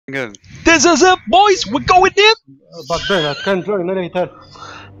in. This is it, boys. We're going in. But Bernard can join later.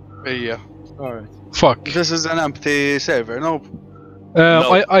 Yeah. Alright. Fuck. This is an empty server, no?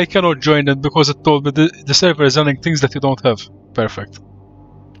 No. I cannot join it because it told me the server is running things that you don't have. Perfect.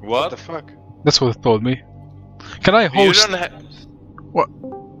 What the What? fuck? That's what it told me. Can I You host? don't have.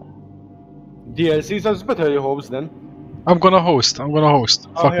 DLCs are better you host then. I'm gonna host.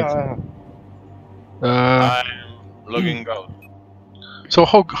 Fuck it. Yeah. Uh, I'm logging out. so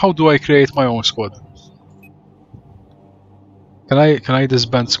how do I create my own squad? Can I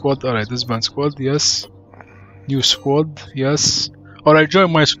disband squad? Alright, disband squad, yes. New squad, yes. Alright, join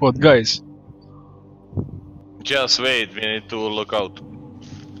my squad, guys. Just wait, we need to log out.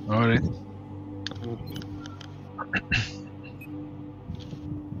 Alright.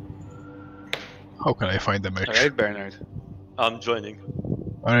 How can I find the match? Alright, Bernard. I'm joining.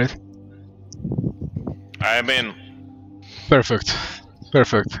 Alright. I'm in. Perfect.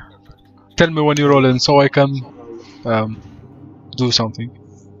 Perfect. Tell me when you roll in so I can do something.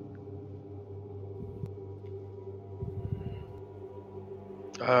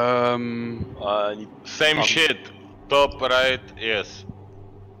 I need. Same shit. Top right, yes.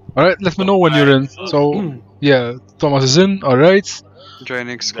 Alright, let me know when you're in. So, yeah, Thomas is in, alright.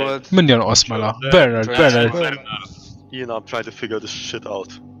 Joining squad. Min jonqos mela. Bernard. You know, I'm trying to figure this shit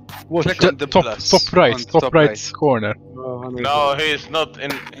out. What? Click on the Top plus. top right, On the top right corner. No, he's not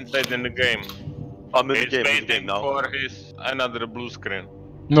inside in the game. I'm in the He's game, waiting now. for his another blue screen.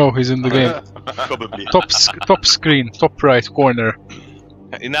 No, he's in the game. Probably. Top screen, top right corner.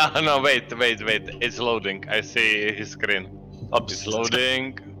 No, wait. It's loading. I see his screen. It's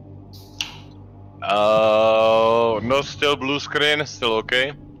loading. No, still blue screen. Still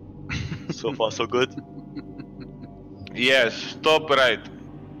okay. So far, so good. Yes, top right.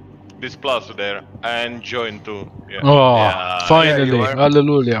 This plus there and join too. Yeah. Oh, Yeah, finally, you are.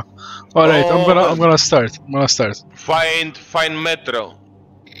 hallelujah. Alright, Oh. I'm gonna start. Find metro.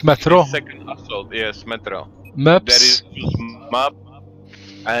 Metro, Second assault. Yes, metro. There maps. is just map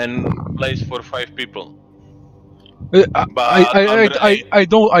and place for 5 people. I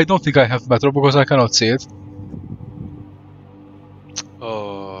don't think I have metro because I cannot see it.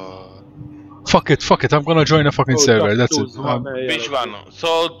 Oh. Fuck it, I'm gonna join a fucking server, that's it. Which one?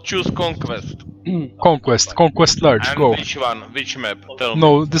 So choose conquest. Conquest large, And go. which one? Which map? Tell me.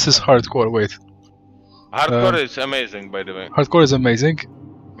 No, this is hardcore, wait. Hardcore is amazing, by the way. Hardcore is amazing.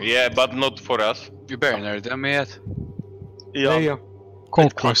 Yeah, but not for us. You Bernard, am I yet? Yeah.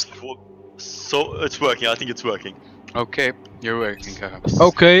 Conquest. So it's working. I think it's working. Okay, you're working, perhaps.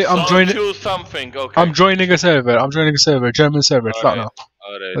 Okay, So choose something. Okay. I'm joining a server, German server, Alright. طلعنا.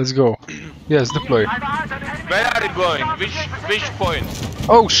 Alright. Let's go. Yes, deploy. Where are you going? Which point?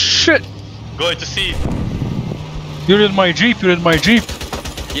 Oh shit! Going to see. You're in my jeep,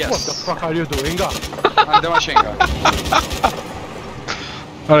 Yes. What the fuck are you doing? And the machine gun.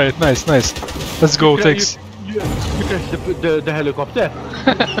 Alright, nice. Let's go, takes. You catch the helicopter?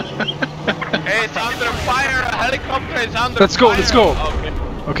 It's under fire. A helicopter is under Let's fire. go.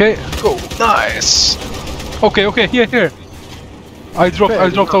 Okay. Okay, go. Nice. Okay, here. I dropped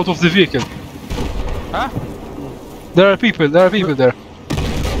out of the vehicle. Huh? There are people there.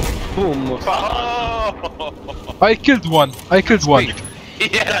 Boom. Oh. I killed one. Yes,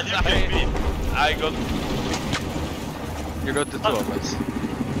 I got. You got the two of us.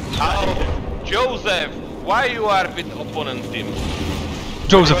 Oh, Joseph, why you are with opponent team?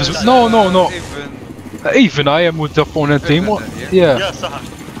 Joseph is no. Even I am with the opponent team. Even then, Yeah. Yes,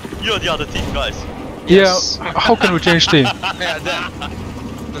 you're the other team, guys. Yes. Yeah. How can we change team? Yeah, then.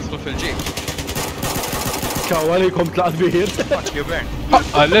 Let's go for the jeep. Ciao għalikom tlaqt biħir. Fuck you, Bern.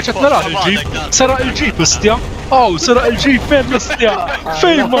 Għalleċ qed naraħ il-ġip. Saraq il-ġip istja. Oh, saraq il-ġip fejn istja.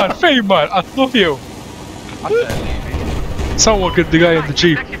 Fejn mar, għatlu fjew. Someone get the guy in the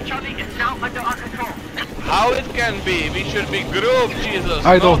jeep. How it can be? We should be group, Jesus.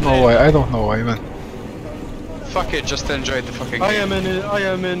 I don't know why, man. Fuck it, just enjoy the fucking game. I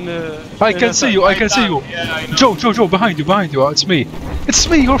am in. I can see you. Yeah, I know. Joe, behind you. It's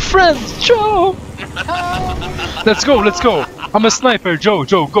me, your friend, Joe. Let's go. I'm a sniper, Joe.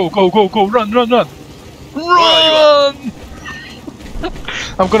 Go, run. Run!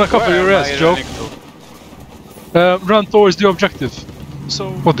 I'm gonna cover your ass, Joe. Run towards the objective.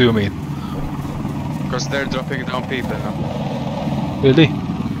 So, What do you mean? because they're dropping down people now. Really?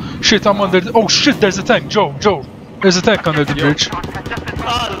 Shit, I'm under. Oh shit, there's a tank, Joe. There's a tank under the bridge.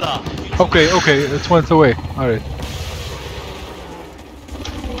 Allah. Okay, it went away. Alright.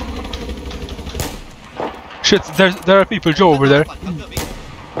 Shit, there are people, Joe, over there.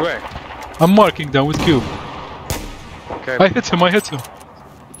 Where? I'm marking them with cube. Okay. I hit him.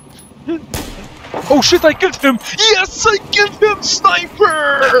 Oh shit, I killed him! Yes, I killed him!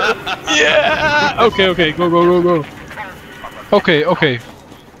 Sniper! Yeah! Okay, go. Okay.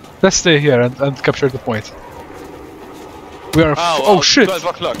 Let's stay here and capture the point. We are. Oh shit! 12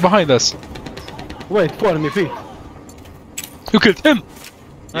 o'clock. Behind us. Wait, follow me, Pete. You killed him!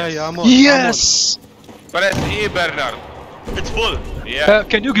 Hey, I'm on. Yes! Press E, Bernard. It's full. Yeah.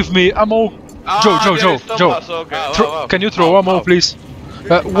 Can you give me ammo? Joe. Okay. Can you throw ammo, please?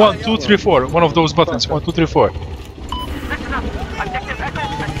 1, 2, 3, 4. One of those buttons. 1, 2, 3, 4.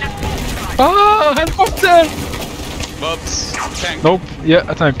 Ah, helicopter! Bobs. Tank. Nope. Yeah,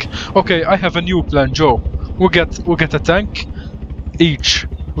 a tank. Okay, I have a new plan, Joe. We'll get a tank each.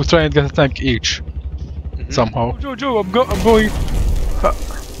 We'll try and get a tank each. Somehow. Joe, I'm going.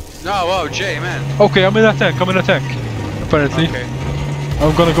 No, wow, Jay, man. Okay, I'm in a tank. Apparently. Okay.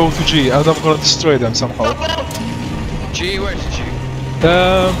 I'm gonna go to G and I'm gonna destroy them somehow. G, where's G?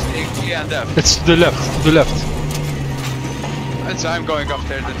 E and F. It's to the left. And so I'm going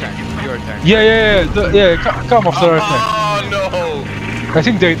after the tank. Your tank. Yeah. Come after our tank. Oh no! I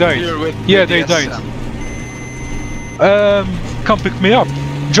think they died. You're with Yeah, they DSM. died. Come pick me up.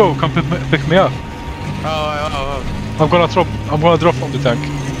 Joe, come pick me up. Oh. I'm gonna drop from the tank.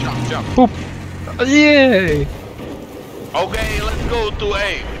 Jump. Boop. Yay! Okay, let's go to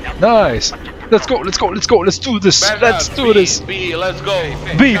A. Nice. Let's go. Let's do this. Bernard, Let's do this. B, let's go.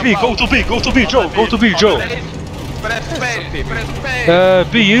 B, go to B, Joe. Go to B, Joe. Press space.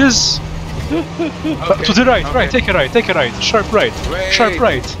 B is to the right. Take a right. Sharp right. Wait. Sharp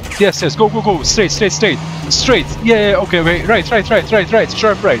right. Yes. Go. Straight. Yeah. Okay. Wait. Right.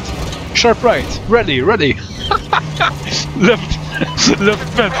 Sharp right. Ready.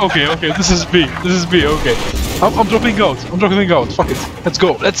 Left bend. Okay. This is B. Okay. I'm dropping out. Fuck it. Let's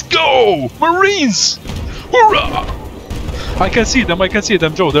go. Marines. Hoorah! I can see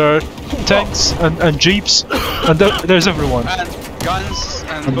them, Joe. There are tanks and jeeps, and there's everyone. And guns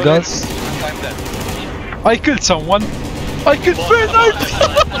and And bullets. guns. And I'm dead. I killed someone. I killed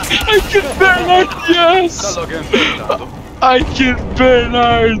Bernard. Yes. I killed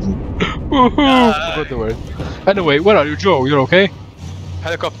Bernard. Woohoo! Forgot the word. Anyway, where are you, Joe? You're okay?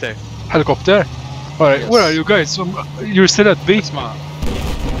 Helicopter. Alright, Yes. where are you guys? You're still at B? Smart.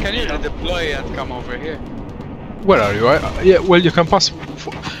 Can you deploy and come over here? Where are you? Yeah, well, you can pass.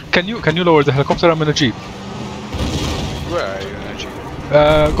 Can you lower the helicopter? I'm in a jeep. Where are you, Najee?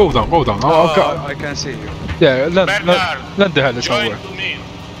 Go down. Oh, I can see you. Yeah, Bernard, land the heli join somewhere. to me.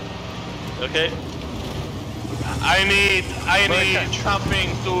 Okay. I need something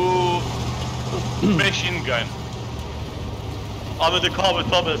to machine gun. I'm in the car with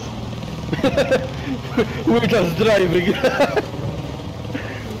Thomas. We're just driving.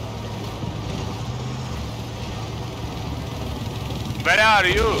 Where are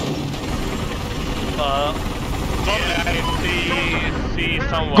you? I see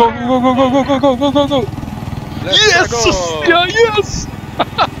someone. Go. Yes! go. Yeah, yes!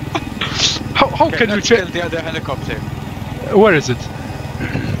 How Okay, can you let's check? kill the other helicopter. Where is it?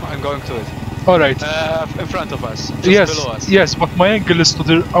 I'm going to it. Alright. In front of us. Just Yes, below us. yes, but my angle is to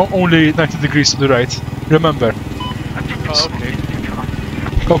the only 90 degrees to the right. Remember. Oh, okay.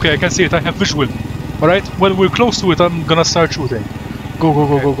 Okay, I can see it. I have visual. Alright, when we're close to it, I'm gonna start shooting. Go.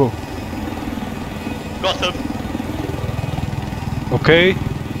 Got him. Okay.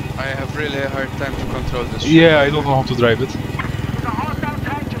 I have really a hard time to control this. Yeah, I don't know how to drive it.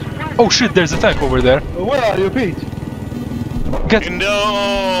 Oh shit, there's a tank over there. Where are you, Pete? Get.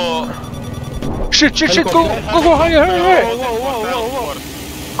 No. Shit, go higher, higher. Whoa.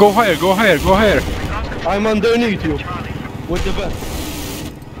 Go higher. I'm underneath you. With the vent.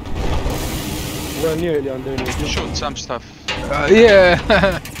 We're nearly underneath you. Shoot some stuff. Yeah.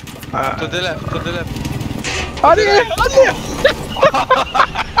 To the left. Allez.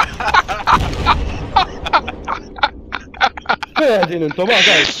 قاعدين انتم ما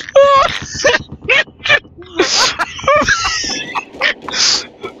guys.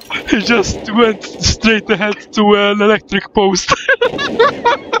 He just went straight ahead to an electric post.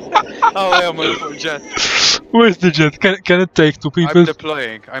 Oh, I am on jet. Where's the jet? Can it take two people? I'm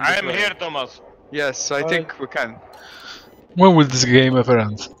deploying. I'm here, Thomas. Yes, I think we can. When will this game ever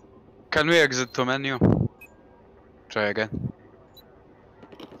end? Can we exit to menu? Try again.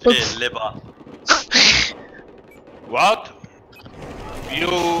 Hey, liver. What?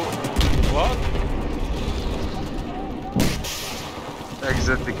 You... What?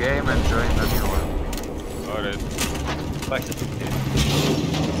 Exit the game and join the new one. Alright. Back to the game.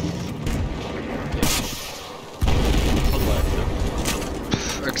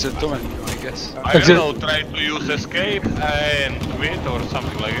 Exit to menu, I guess. I don't know, try to use escape and quit or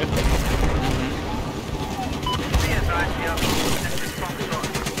something like it.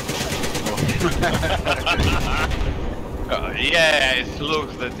 Yeah, it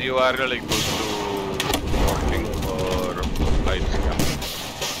looks that you are really good to working for Iceca.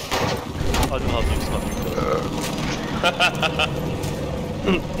 I don't have nothing.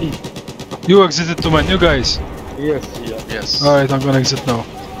 You exited to menu, guys. Yes. Yeah. Yes. Alright, I'm gonna exit now.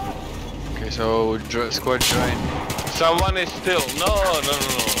 Okay, so squad join. Someone is still. No.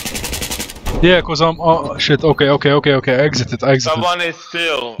 Yeah, cause I'm. Oh shit. Okay. I exited. Someone is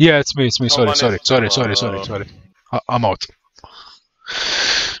still. Yeah, it's me. Sorry. Someone is Sorry. still, I'm out.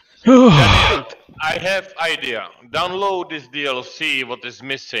 I have idea. Download this DLC. What is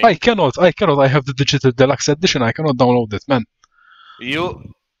missing? I cannot. I have the digital deluxe edition. I cannot download it, man. You.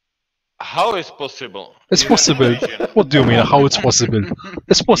 How is possible? It's You have possible. Origin. What do you mean? How it's possible?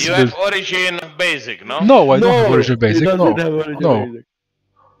 It's You possible. have Origin Basic, no? No, I don't have Origin He Basic. doesn't No, have Origin no. Basic.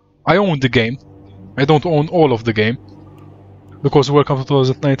 I own the game. I don't own all of the game because welcome to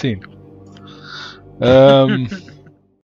 2019.